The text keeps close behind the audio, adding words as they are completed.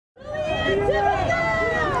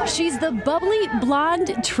She's the bubbly,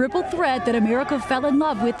 blonde triple threat that America fell in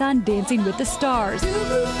love with on Dancing with the Stars.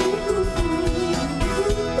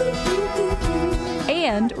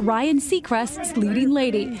 And Ryan Seacrest's leading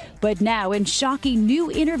lady. But now, in shocking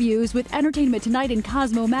new interviews with Entertainment Tonight and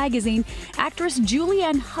Cosmo magazine, actress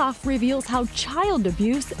Julianne Hough reveals how child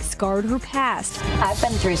abuse scarred her past. I've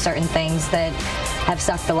been through certain things that have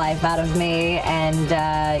sucked the life out of me, and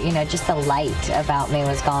just the light about me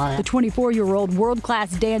was gone. The 24-year-old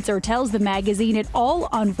world-class dancer tells the magazine it all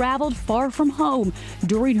unraveled far from home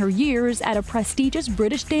during her years at a prestigious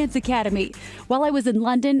British dance academy. While I was in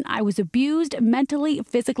London, I was abused mentally,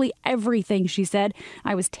 physically, everything, she said.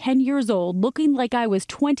 I was 10 years old, looking like I was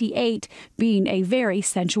 28, being a very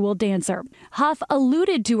sensual dancer. Hough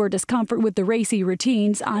alluded to her discomfort with the racy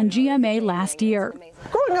routines on GMA last year.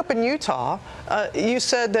 Growing up in Utah, you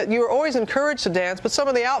said that you were always encouraged to dance, but some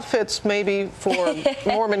of the outfits maybe for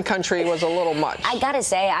Mormon country was a little much. I gotta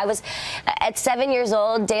say, I was at 7 years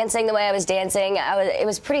old dancing the way I was dancing. It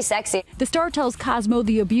was pretty sexy. The star tells Cosmo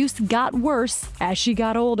the abuse got worse as she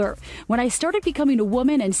got older. When I started becoming a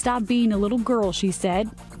woman and stopped being a little girl, she said.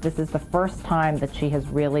 This is the first time that she has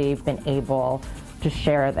really been able to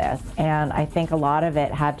share this, and I think a lot of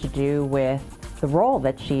it had to do with the role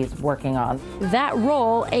that she's working on. That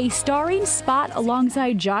role, a starring spot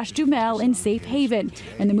alongside Josh Duhamel in Safe Haven,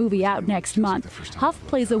 and the movie out next month. Hough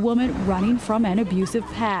plays a woman running from an abusive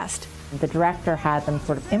past. The director had them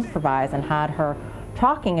sort of improvise and had her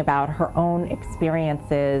talking about her own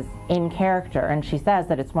experiences in character, and she says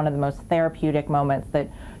that it's one of the most therapeutic moments that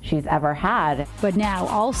she's ever had. But now,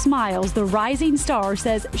 all smiles, the rising star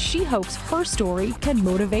says she hopes her story can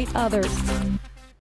motivate others.